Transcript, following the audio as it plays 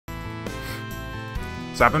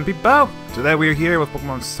happening, people? Today we're here with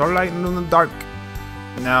Pokemon Starlight and Lunar Dark.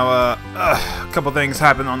 Now, a couple things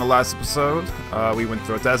happened on the last episode. We went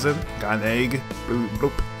through a desert, got an egg, bloop,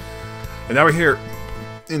 bloop. And now we're here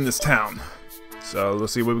in this town. So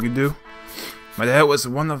let's see what we can do. My dad was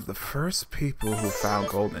one of the first people who found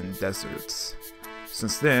gold in deserts.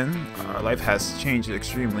 Since then, our life has changed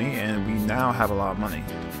extremely, and we now have a lot of money.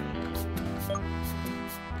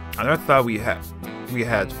 I never thought we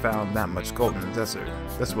had found that much gold in the desert.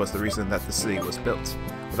 This was the reason that the city was built.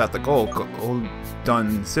 Without the gold, Gold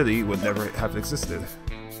Dun City would never have existed.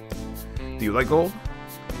 Do you like gold?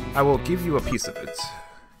 I will give you a piece of it.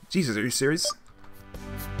 Jesus, are you serious?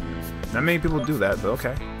 Not many people do that, but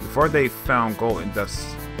okay. Before they found gold in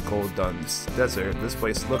Gold Dun's desert, this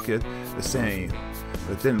place looked the same.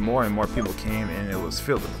 But then more and more people came, and it was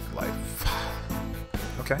filled with life.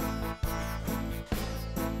 Okay.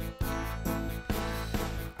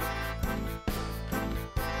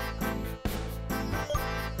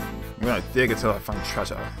 I'm gonna dig until I find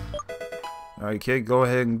treasure. Alright, kid, go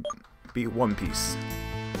ahead and beat One Piece.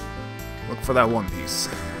 Look for that One Piece.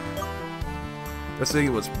 This city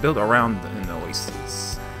was built around an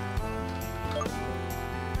oasis.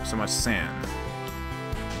 So much sand.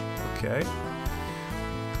 Okay.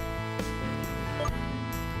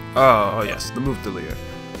 Oh yes, the move deleter.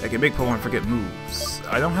 I can make Pokemon forget moves.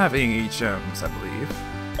 I don't have any HMs, I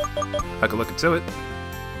believe. I could look into it.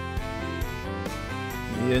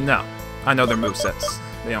 Yeah, no. I know their movesets.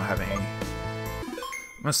 They don't have any.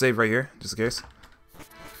 I'm gonna save right here, just in case.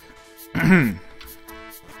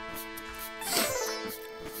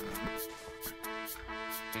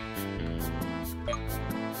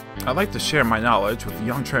 I'd like to share my knowledge with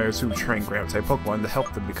young trainers who train ground-type Pokemon to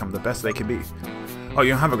help them become the best they can be. Oh,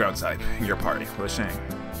 you don't have a ground-type in your party. What a shame.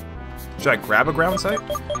 Should I grab a ground-type?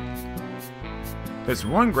 There's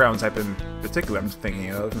one ground-type in particular I'm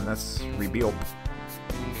thinking of, and that's Rebuild.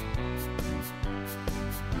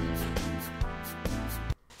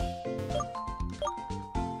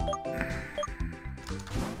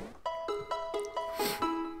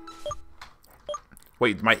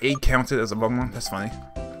 Wait, my egg counted as a Pokemon? That's funny.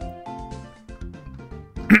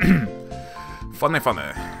 Funny.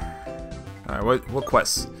 Alright, what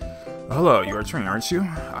quest? Hello, you're a trainer, aren't you?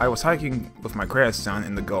 I was hiking with my grandson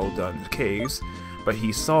in the Gold Dun Caves, but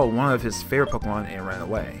he saw one of his favorite Pokemon and ran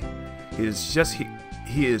away. He is just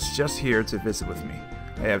here to visit with me.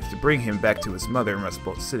 I have to bring him back to his mother in Rust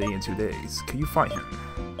City in 2 days. Can you find him?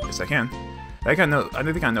 Yes, I can. I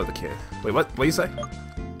think I know the kid. Wait, what? What do you say?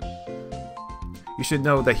 You should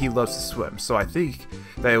know that he loves to swim, so I think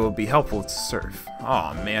that it will be helpful to surf.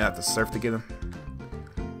 Oh man, I have to surf to get him.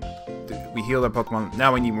 We healed our Pokemon.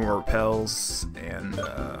 Now we need more repels, and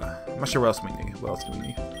I'm not sure what else we need. What else do we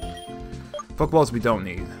need? Pokeballs we don't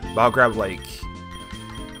need, but I'll grab like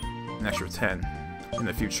an extra 10 in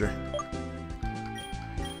the future.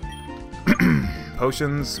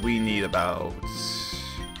 Potions, we need about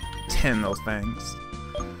 10 of those things.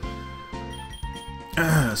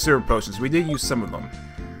 Syrup potions, we did use some of them.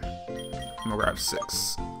 I'm gonna grab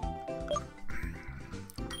 6.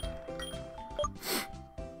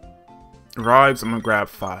 Ribes, I'm gonna grab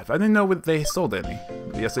 5. I didn't know if they sold any.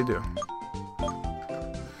 But yes, they do.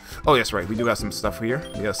 Oh, yes, right. We do have some stuff here.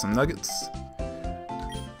 We have some nuggets.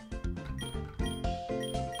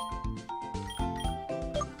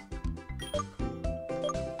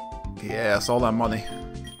 Yeah, that's all that money.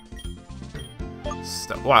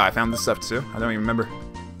 Stuff. Wow, I found this stuff too. I don't even remember.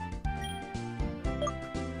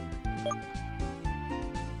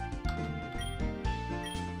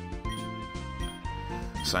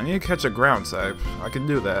 So I need to catch a ground type. I can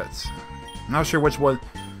do that. I'm not sure which one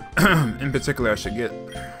in particular I should get.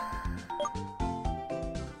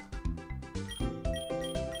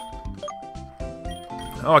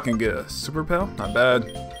 Oh, I can get a Super Pal. Not bad.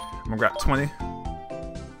 I'm gonna grab 20.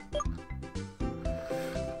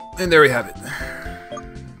 And there we have it.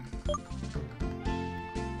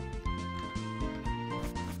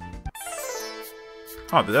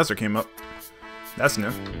 Oh, the desert came up. That's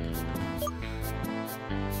new.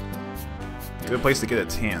 Good place to get a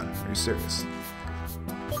tan. Are you serious?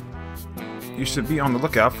 You should be on the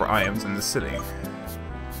lookout for items in the city.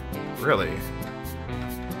 Really?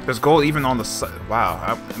 There's gold even on the side.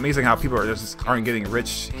 Wow, amazing how people aren't getting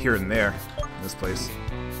rich here and there in this place.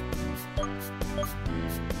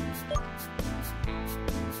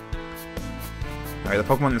 Alright, the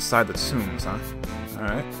Pokemon inside the tombs, huh?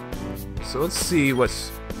 Alright. So let's see what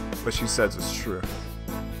she says is true.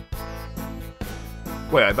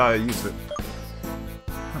 Wait, I thought I used it.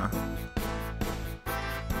 Huh.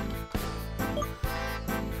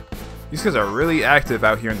 These guys are really active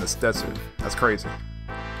out here in this desert. That's crazy.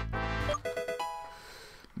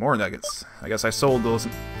 More nuggets. I guess I sold those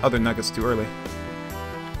other nuggets too early.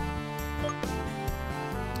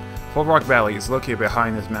 Full Rock Valley is located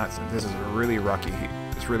behind this mountain. This is really rocky.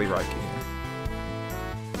 It's really rocky here.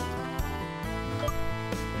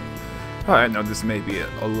 I know this may be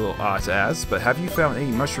a little odd to ask, but have you found any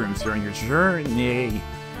mushrooms during your journey?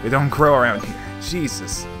 They don't grow around here.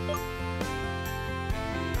 Jesus.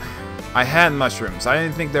 I had mushrooms. I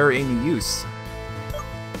didn't think they were any use.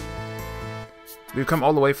 We've come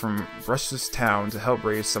all the way from Rush's town to help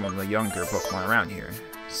raise some of the younger Pokemon around here.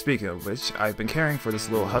 Speaking of which, I've been caring for this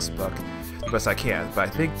little Huskbuck the best I can, but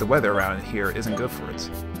I think the weather around here isn't good for it.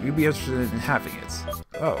 You'd be interested in having it.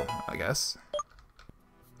 Oh, I guess.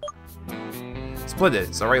 Split it.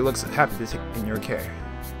 It's alright, looks happy to take in your care.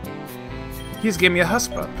 He just gave me a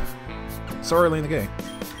Huskbuck. So early in the game.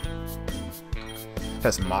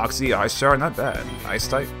 Has Moxie, Ice Shower, not bad. Ice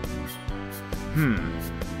type?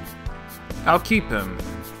 I'll keep him,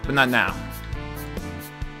 but not now.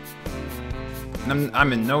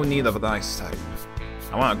 I'm in no need of an Ice type.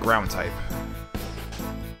 I want a Ground type.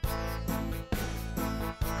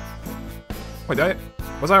 Wait,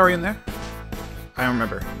 was I already in there? I don't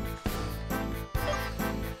remember.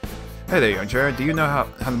 Hey there, young Jared. Do you know how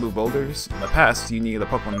to move boulders? In the past, you needed a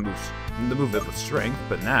Pokemon to move it with strength,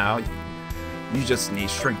 but now you just need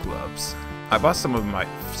strength gloves. I bought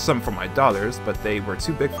some for my daughters, but they were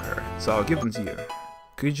too big for her, so I'll give them to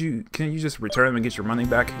you. Can you just return them and get your money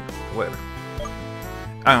back? Whatever.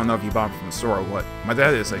 I don't know if you bought them from the store or what. My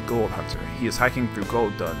dad is a gold hunter. He is hiking through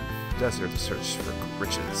Gold Dun Desert to search for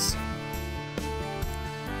riches.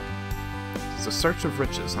 It's a search of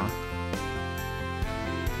riches, huh?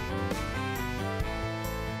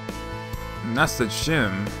 And that's the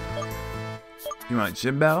gym. You want a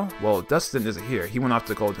gym bell? Well, Dustin isn't here. He went off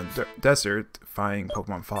to Golden Desert to find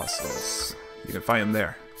Pokemon fossils. You can find him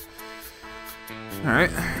there.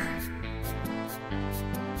 Alright.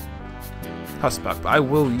 Huskbuck, I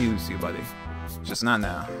will use you, buddy. Just not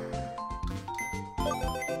now.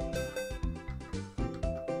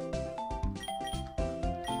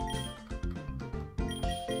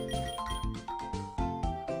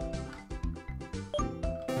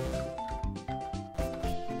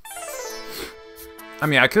 I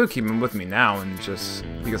mean, I could keep him with me now and just...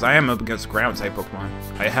 because I am up against ground-type Pokemon.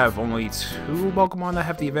 I have only 2 Pokemon that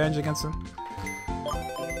have the advantage against him.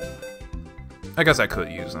 I guess I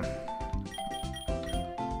could use them.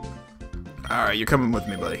 Alright, you're coming with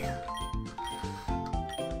me, buddy.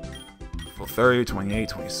 Full 30, 28,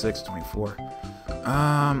 26, 24.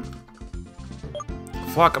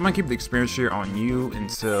 Flock, I'm gonna keep the experience share on you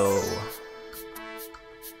until...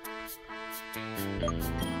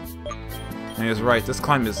 And he was right, this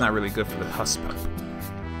climate is not really good for the Huskbuck.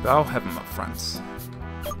 But I'll have him up front.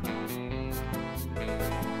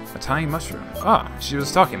 A tiny mushroom. Ah, she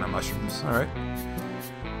was talking about mushrooms. Alright.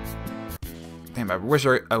 Damn, I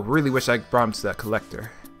really wish I brought him to that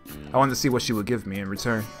collector. I wanted to see what she would give me in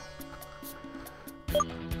return.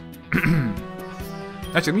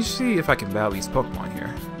 Actually, let me see if I can battle these Pokemon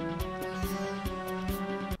here.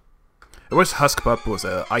 I wish Huskbuck was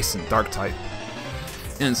a Ice and Dark type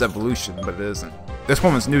in its evolution, but it isn't. This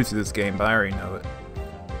woman's new to this game, but I already know it.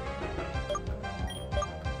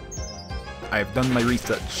 I have done my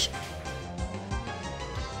research.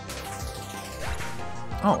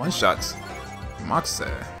 Oh, one shots. Moxie.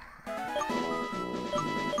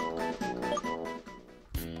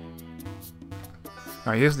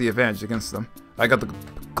 Alright, here's the advantage against them. I got the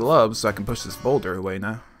gloves so I can push this boulder away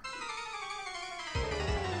now.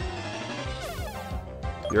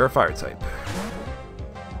 You're a fire type.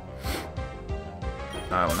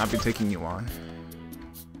 I will not be taking you on.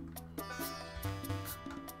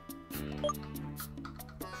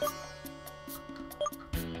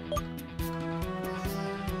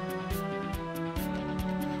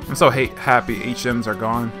 I'm so happy HMs are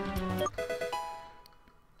gone.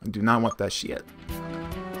 I do not want that shit.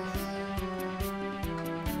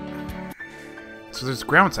 So there's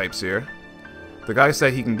ground types here. The guy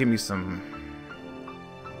said he can give me some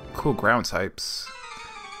cool ground types.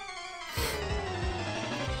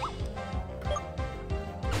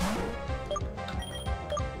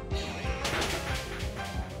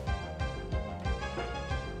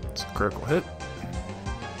 It's a critical hit.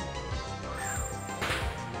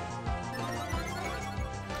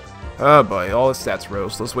 Oh boy, all the stats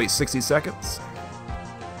rose. Let's wait 60 seconds.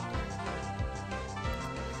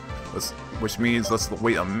 Which means let's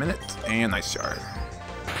wait a minute and nice shard.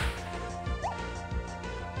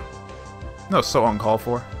 No, so uncalled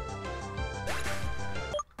for.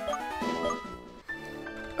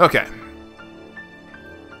 Okay.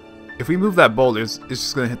 If we move that boulder, it's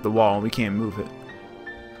just gonna hit the wall and we can't move it.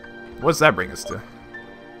 What does that bring us to?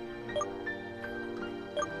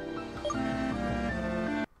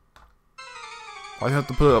 Why do you have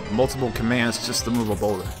to put up multiple commands just to move a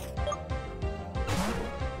boulder?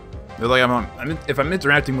 They're like, if I'm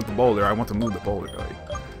interacting with the boulder, I want to move the boulder, like.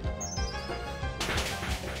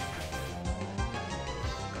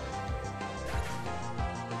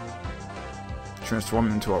 Transform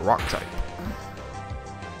into a rock type.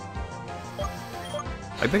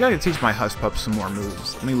 I think I could teach my Hush Pup some more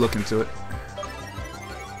moves. Let me look into it.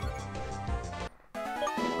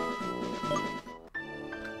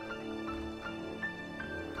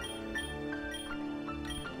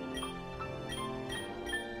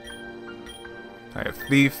 I have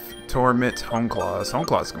Thief, Torment, Home Claws. Home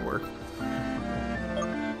Claws can work.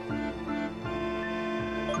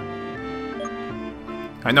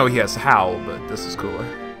 I know he has Howl, but this is cooler.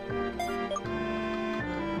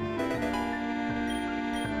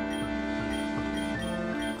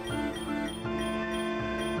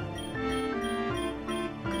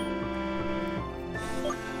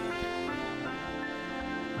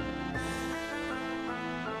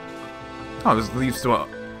 Oh, this leads to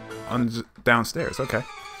downstairs. Okay.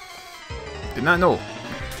 Did not know.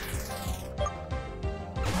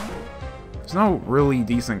 There's no really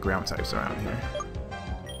decent ground types around here.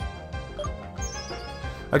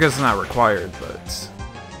 I guess it's not required, but...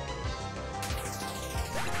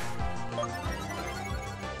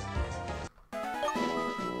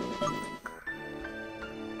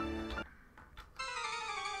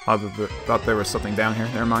 I thought there was something down here.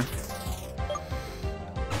 Never mind.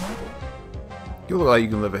 You look like you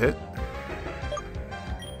can live a hit.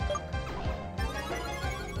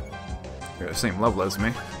 You're the same level as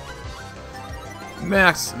me.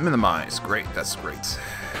 Max, minimize. Great, that's great.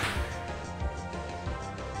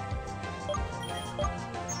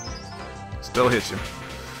 Still hit you.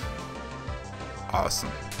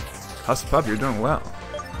 Awesome. Hush Pup, you're doing well.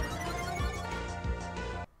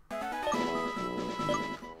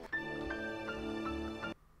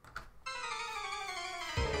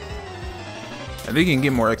 I think you can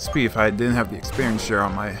get more XP if I didn't have the experience share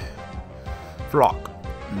on my flock,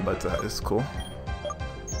 but it's cool.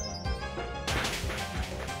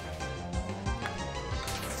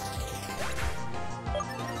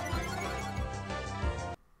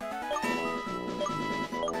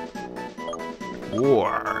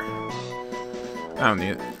 War. I don't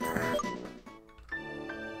need it.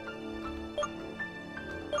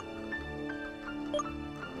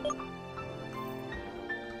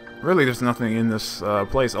 Really, there's nothing in this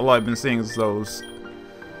place. All I've been seeing is those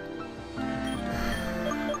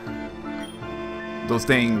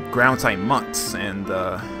dang ground-type monks and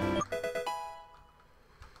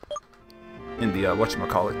in the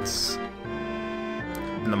whatchamacallits,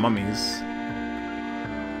 and the mummies.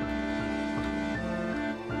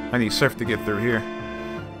 I need surf to get through here.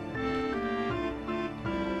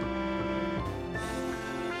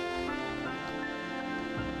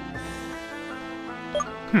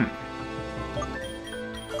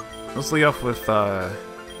 Let's lead off with,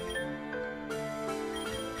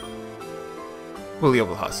 we'll lead off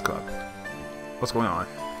with Hush Pup. What's going on?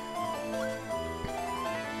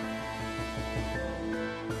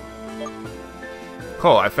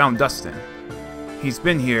 Cool, I found Dustin. He's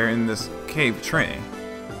been here in this cave training.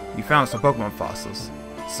 He found some Pokemon fossils.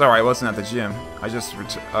 Sorry, I wasn't at the gym. I just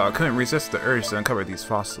couldn't resist the urge to uncover these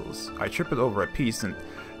fossils. I tripped over a piece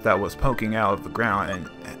that was poking out of the ground and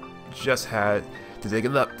just had to dig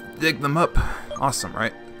them up. Awesome,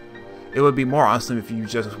 right? It would be more awesome if you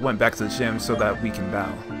just went back to the gym so that we can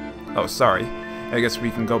battle. Oh, sorry. I guess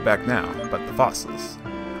we can go back now, but the fossils.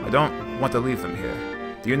 I don't want to leave them here.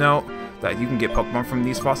 Do you know that you can get Pokemon from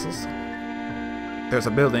these fossils? There's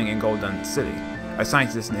a building in Golden City. A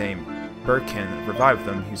scientist named Burke can revive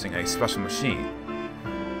them using a special machine.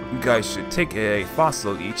 You guys should take a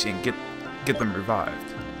fossil each and get them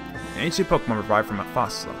revived. An ancient Pokemon revived from a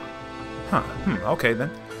fossil. Huh, okay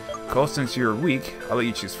then. Cool, since you're weak, I'll let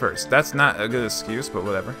you choose first. That's not a good excuse, but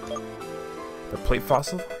whatever. The plate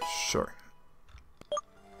fossil? Sure.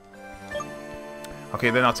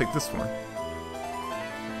 Okay, then I'll take this one.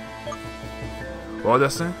 Well,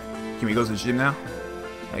 Dustin, can we go to the gym now?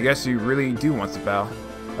 I guess you really do want to bow.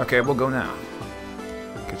 Okay, we'll go now.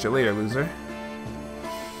 Catch you later, loser.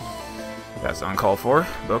 That's uncalled for,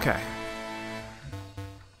 but okay.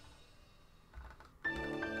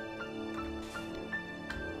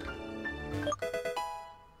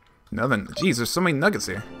 Nothing. Jeez, there's so many nuggets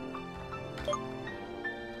here.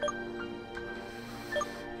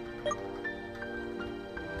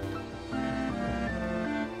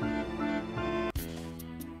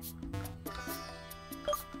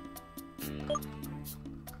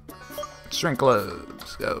 Strength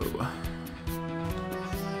gloves, go.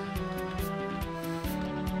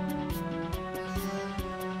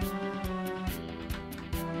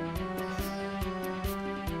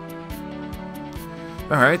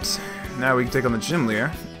 Alright, now we can take on the gym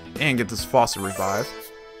leader and get this fossil revived.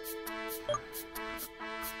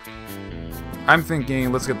 I'm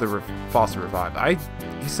thinking, let's get the fossil revived.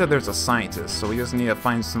 He said there's a scientist, so we just need to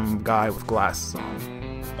find some guy with glasses on.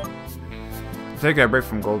 Take a break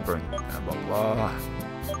from Goldburn. Blah blah.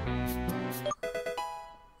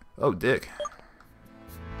 Oh, dick.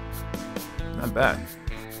 Not bad.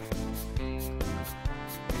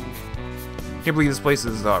 Can't believe this place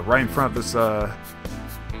is right in front of this.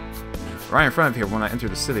 Right in front of here when I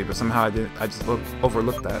entered the city, but somehow I just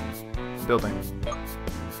overlooked that building.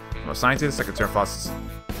 I'm a scientist, I can turn fossils.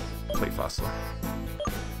 Plate fossil.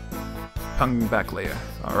 Pung back later.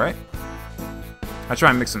 Alright. I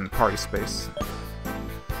try and mix in party space.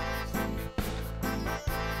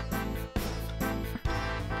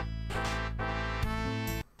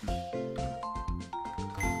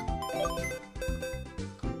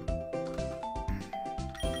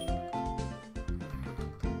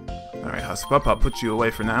 Alright, Huspup, I'll put you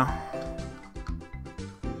away for now.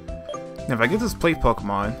 Now, if I get this plate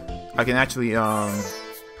Pokemon, I can actually, I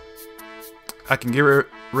can get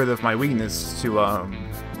rid of my weakness to,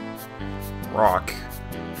 rock.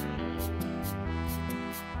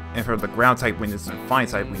 And for the ground type weakness and fire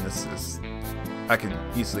type weaknesses, I can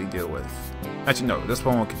easily deal with. Actually, no, this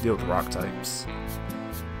Pokemon can deal with rock types.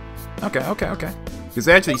 Okay. Because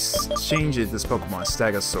they actually changed this Pokemon,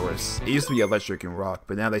 Stegosaurus. It used to be electric and rock,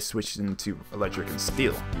 but now they switched it into electric and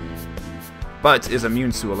steel. But is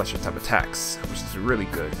immune to electric type attacks, which is really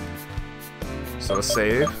good. So let's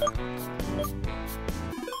save.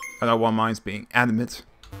 I don't want mine's being adamant.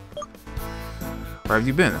 Where have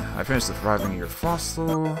you been? I finished reviving your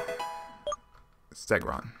fossil.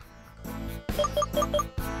 Stegron.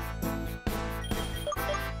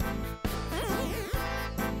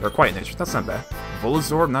 Or Quiet Nature, that's not bad.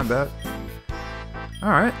 Volazorb, not bad.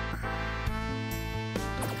 Alright.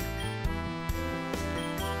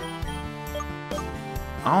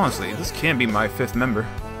 Honestly, this can be my 5th member.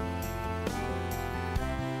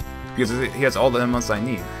 Because he has all the elements I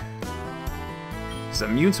need. He's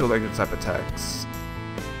immune to electric type attacks.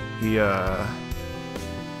 He's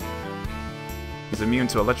immune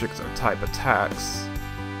to electric type attacks.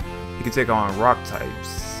 He can take on rock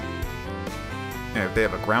types. And if they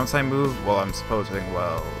have a ground type move, well, I'm supposing,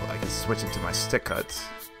 well, I can switch it to my stick cut.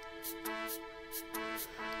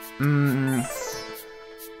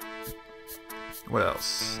 What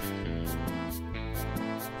else?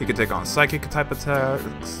 He could take on psychic type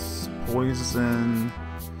attacks, poison.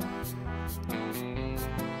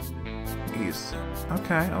 He's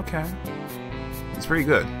okay. It's pretty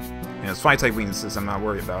good. And his fire type weaknesses I'm not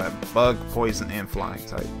worried about. I have bug, poison, and flying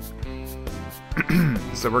type.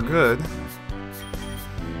 So we're good.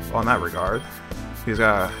 Well, in that regard. He's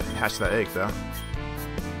gotta hatch that egg though.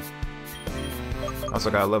 Also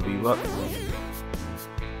gotta level you up.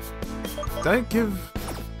 Did I give...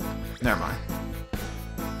 Never mind.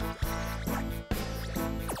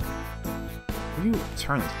 What are you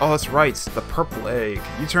turning? Oh, that's right, it's the purple egg.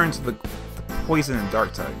 You turn to the poison and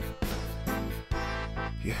dark type.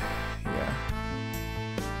 Yeah.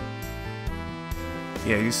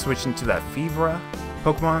 Yeah, you switch into that Fevra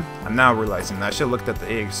Pokemon? I'm now realizing that I should have looked at the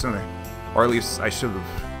egg sooner. Or at least I should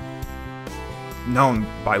have known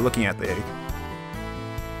by looking at the egg.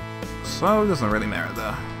 So it doesn't really matter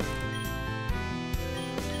though.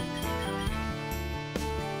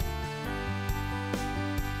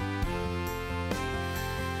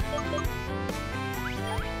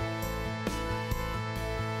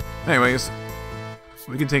 Anyways,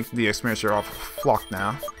 we can take the experience share off Flock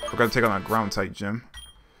now. We're gonna take on a ground type gym.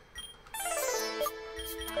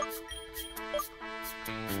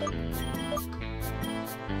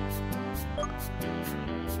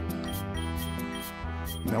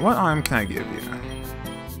 Now, what item can I give you?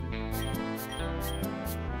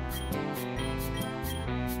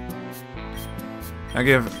 I'll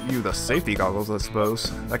give you the safety goggles, I suppose.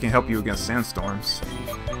 That can help you against sandstorms.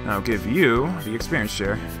 And I'll give you the experience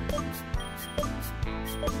share.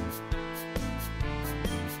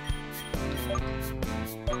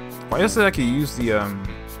 Why is it I could use the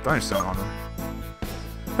Thunderstone on them?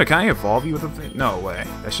 Wait, can I evolve you with a thing? No way.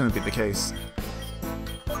 That shouldn't be the case.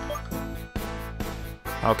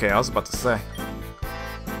 Okay, I was about to say.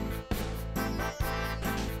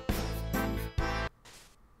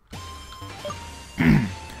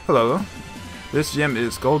 Hello. This gym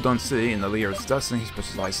is Golden City and the leader is Dustin. He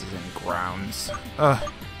specializes in grounds.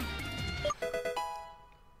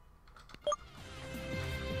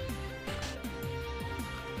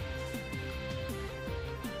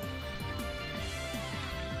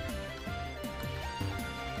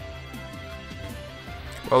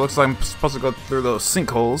 Well, it looks like I'm supposed to go through those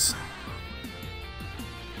sinkholes.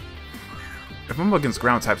 If I'm against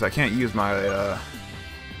ground types, I can't use my,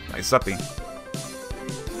 my Zuppy.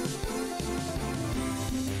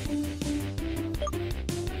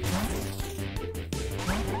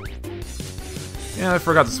 Yeah, I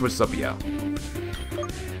forgot to switch Zuppy out.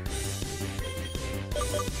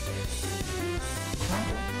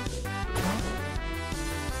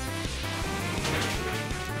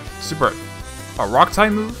 Super. A rock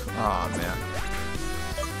type move? Aw, oh, man.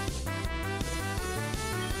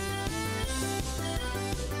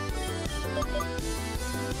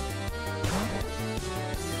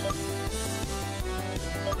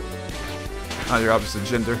 Oh, you're opposite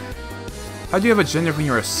gender. How do you have a gender when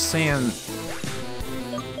you're a sand...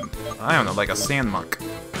 I don't know, like a sand monk?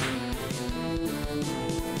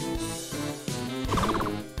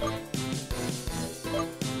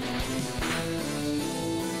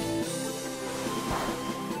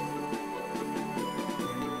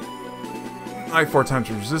 I 4 times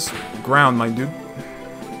resist ground, my dude.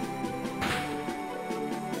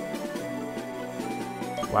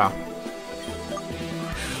 Wow.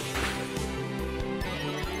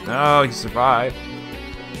 No, he survived.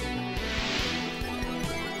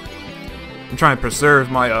 I'm trying to preserve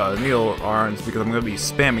my needle arms because I'm going to be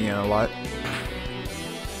spamming it a lot.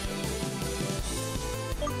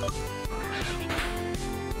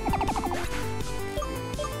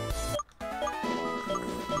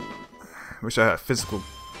 Wish I had a physical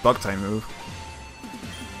bug type move.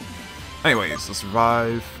 Anyways, let's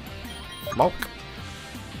survive. Bulk.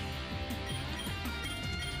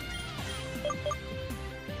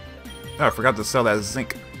 Oh, I forgot to sell that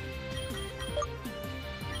zinc.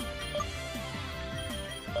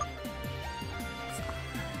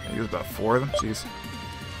 I used about 4 of them? Jeez.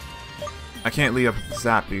 I can't lead up with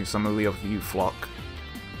Zappy, so I'm gonna lead up with you, Flock.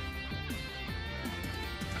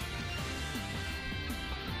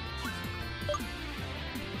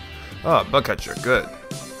 Oh, bug catcher, good.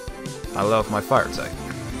 I love my fire type.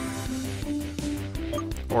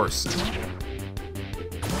 Horse.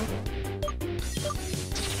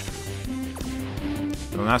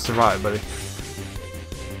 Will not survive, buddy.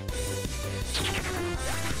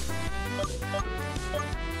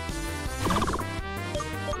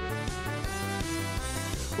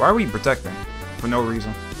 Why are we protecting? For no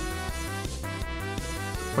reason.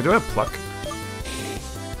 Oh, do I have pluck?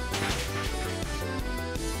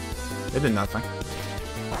 It did nothing.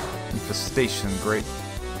 Infestation, great.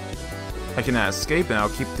 I cannot escape and I'll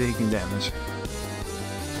keep taking damage.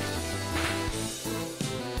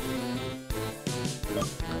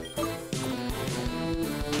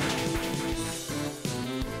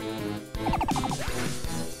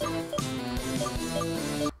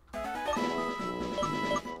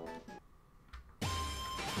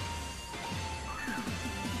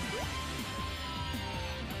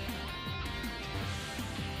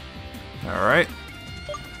 Alright.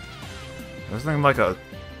 There's nothing like a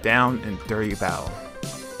down and dirty battle.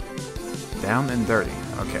 Down and dirty,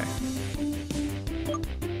 okay.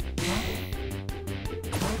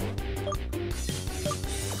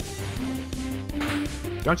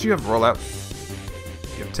 Don't you have rollout?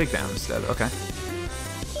 You have takedown instead, okay.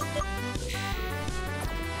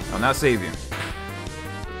 I'll not save you.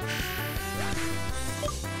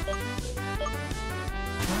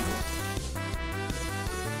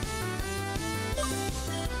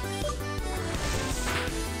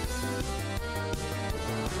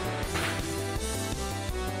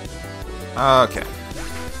 Okay.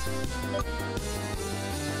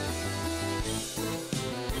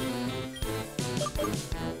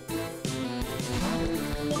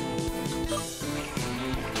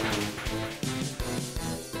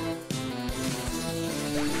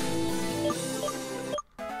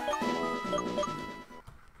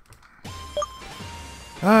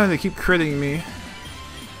 Ah, they keep critting me.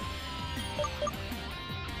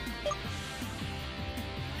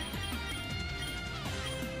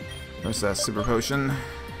 Where's that super potion?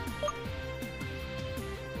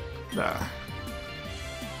 Ah.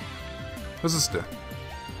 What's this do?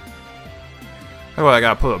 Oh, I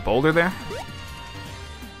gotta put a boulder there?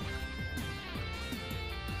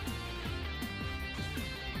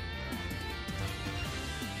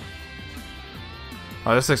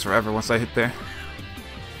 Oh, this takes forever once I hit there.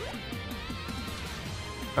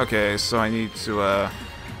 Okay, so I need to, Oh,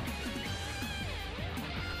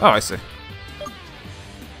 I see.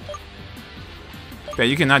 Okay,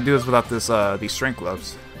 you cannot do this without this, these strength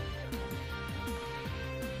gloves.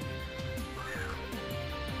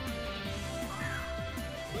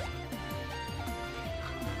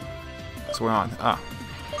 What's going on? Ah.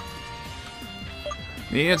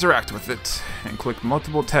 You interact with it and click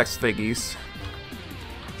multiple text thingies.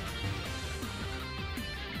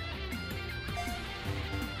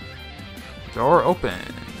 Door open.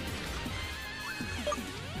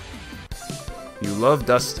 You love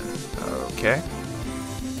Dustin. Okay.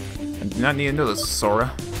 I do not need to know this,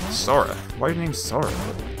 Sora. Sora? Why are you named Sora?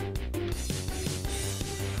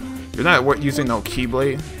 You're not using no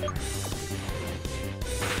Keyblade?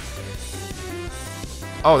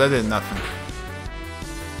 Oh, that did nothing.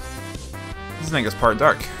 This thing is part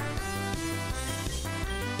dark.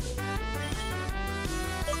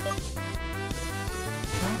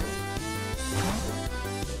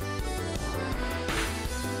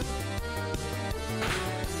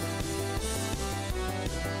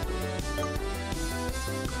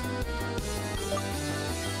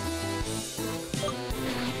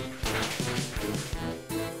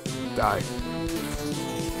 Die.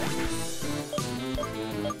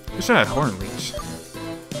 I should have had Horn Leech.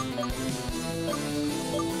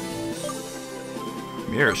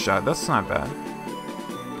 Mirror shot, that's not bad.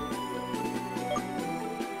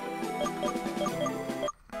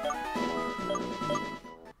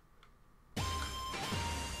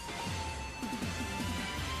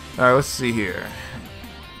 Alright, let's see here.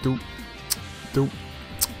 Doop. Doop.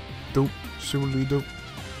 Doop. Shoodly doop.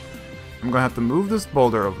 I'm gonna have to move this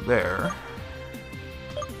boulder over there.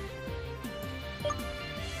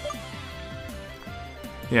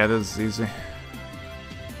 Yeah, this is easy.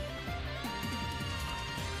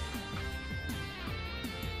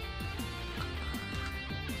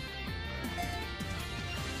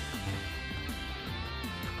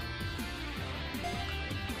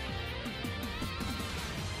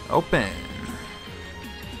 Open.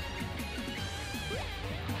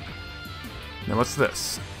 Now what's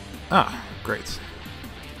this? Ah, great.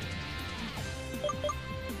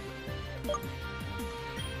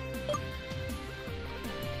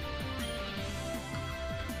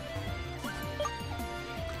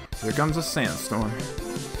 Here comes a sandstorm.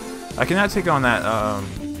 I cannot take on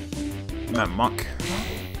that monk.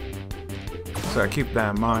 So I keep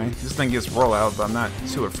that in mind. This thing gets roll out, but I'm not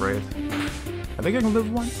too afraid. I think I can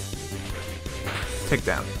live one? Take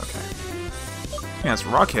down, okay. Yeah, it's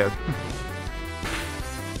Rockhead.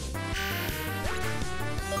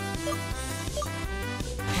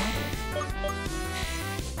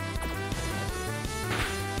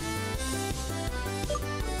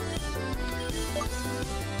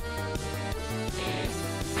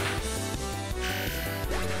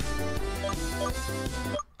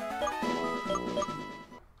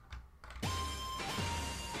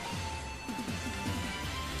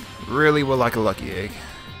 Really would like a lucky egg.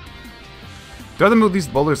 Do I have to move these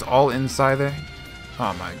boulders all inside there?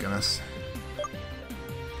 Oh my goodness.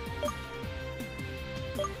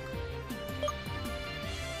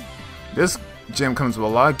 This gym comes with a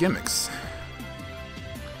lot of gimmicks.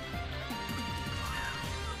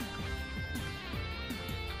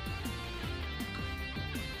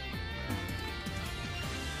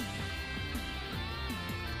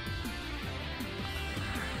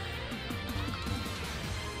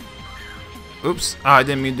 Oops, oh, I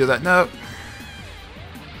didn't mean to do that. No.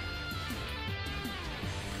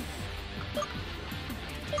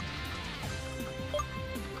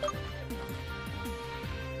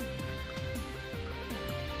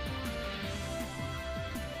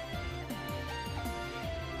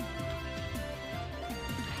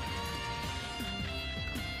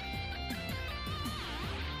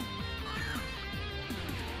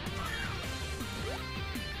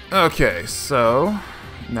 Okay, so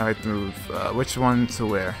now I have to move which one to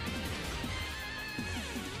where?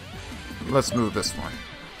 Let's move this one.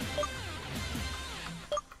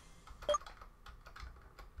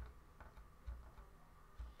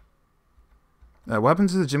 What happened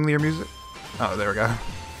to the gym leader music? Oh, there we go.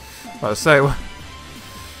 I was say what?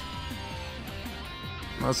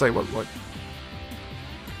 I was like, what?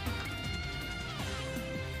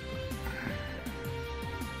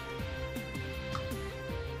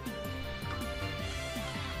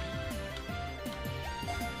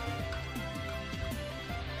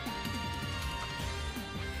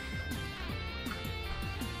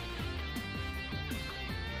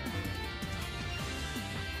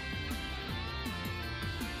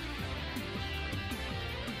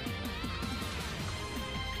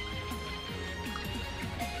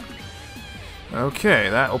 Okay,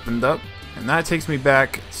 that opened up, and that takes me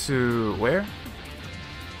back to where?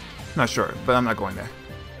 Not sure, but I'm not going there.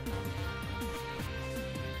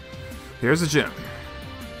 Here's the gym.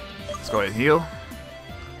 Let's go ahead and heal.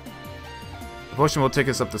 The potion will take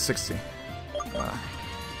us up to 60.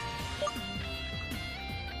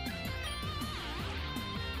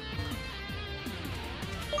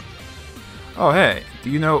 Oh, hey, do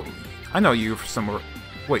you know... I know you from somewhere...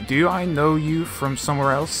 Wait, I know you from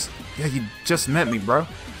somewhere else? Yeah, you just met me, bro.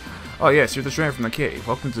 Oh, yes, you're the trainer from the cave.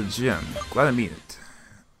 Welcome to the gym. Glad to meet it.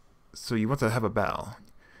 So you want to have a battle.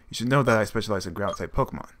 You should know that I specialize in ground-type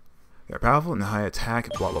Pokémon. They're powerful and high attack,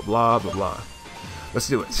 blah, blah, blah, blah, blah. Let's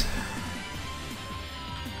do it.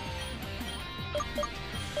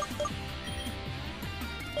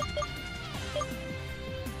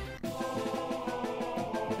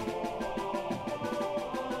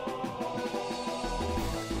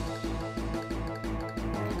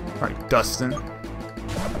 Alright, Dustin.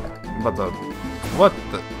 What the... What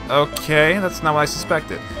the... Okay, that's not what I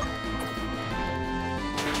suspected.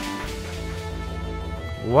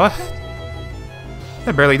 What?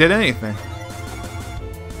 That barely did anything.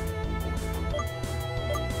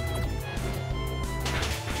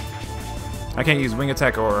 I can't use Wing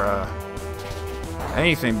Attack or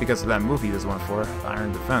anything because of that move he just went for,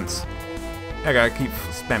 Iron Defense. I gotta keep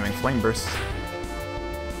spamming Flame Burst.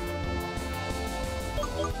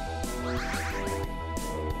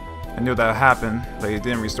 I knew that would happen, but he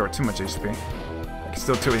didn't restore too much HP. I can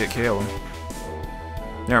still 2-hit KO him.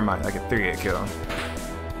 Never mind, I can 3-hit KO him.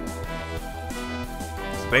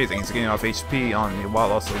 It's amazing, he's getting off HP on me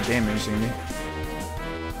while also damaging me.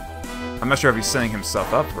 I'm not sure if he's setting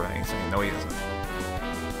himself up for anything. No, he isn't.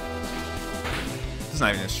 He's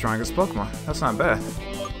not even his strongest Pokemon. That's not bad.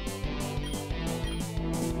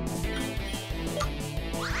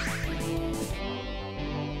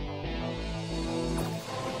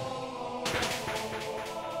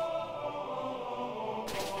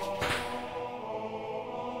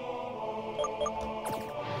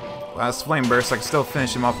 Last Flame Burst, I can still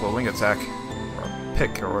finish him off with a Wing Attack. Or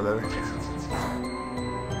Pick, or whatever.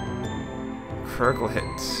 Critical hit.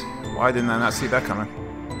 Why didn't I not see that coming?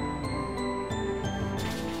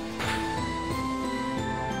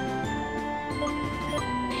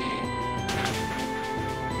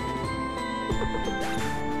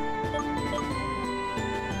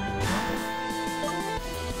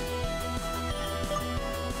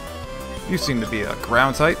 You seem to be a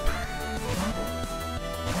ground type.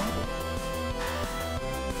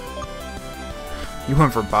 You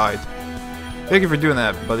went for Bide. Thank you for doing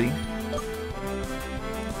that, buddy.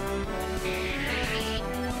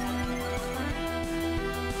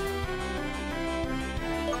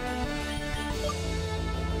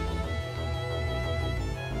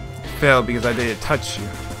 Failed because I didn't touch you.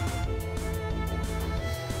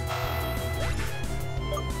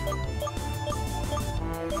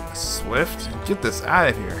 Swift? Get this out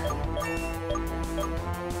of here.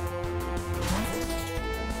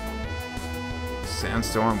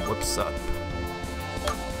 Sandstorm, what's up?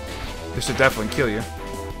 This should definitely kill you.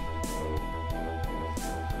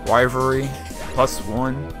 Wyvery,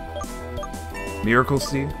 +1. Miracle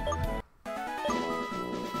Seed.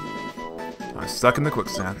 I'm stuck in the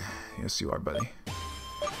quicksand. Yes, you are, buddy.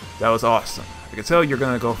 That was awesome. I can tell you're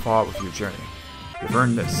gonna go far with your journey. You've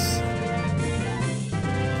earned this.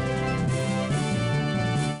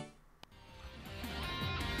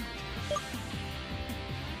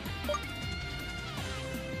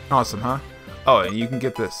 Awesome, huh? Oh, and you can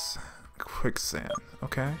get this. Quicksand.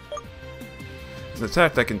 Okay. It's an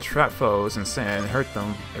attack that can trap foes in sand and hurt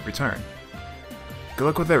them every turn. Good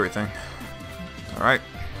luck with everything. Alright.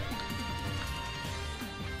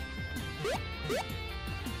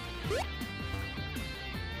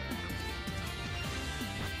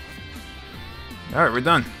 Alright, we're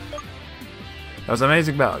done. That was an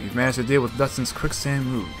amazing battle. You've managed to deal with Dustin's quicksand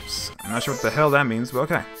moves. I'm not sure what the hell that means, but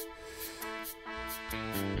okay.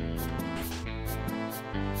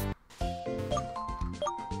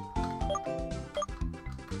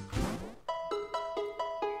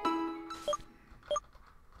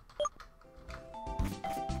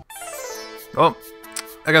 Well,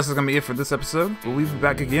 I guess that's gonna be it for this episode. We'll be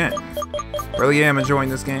back again. Really am enjoying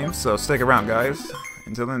this game, so stick around, guys.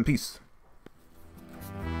 Until then, peace.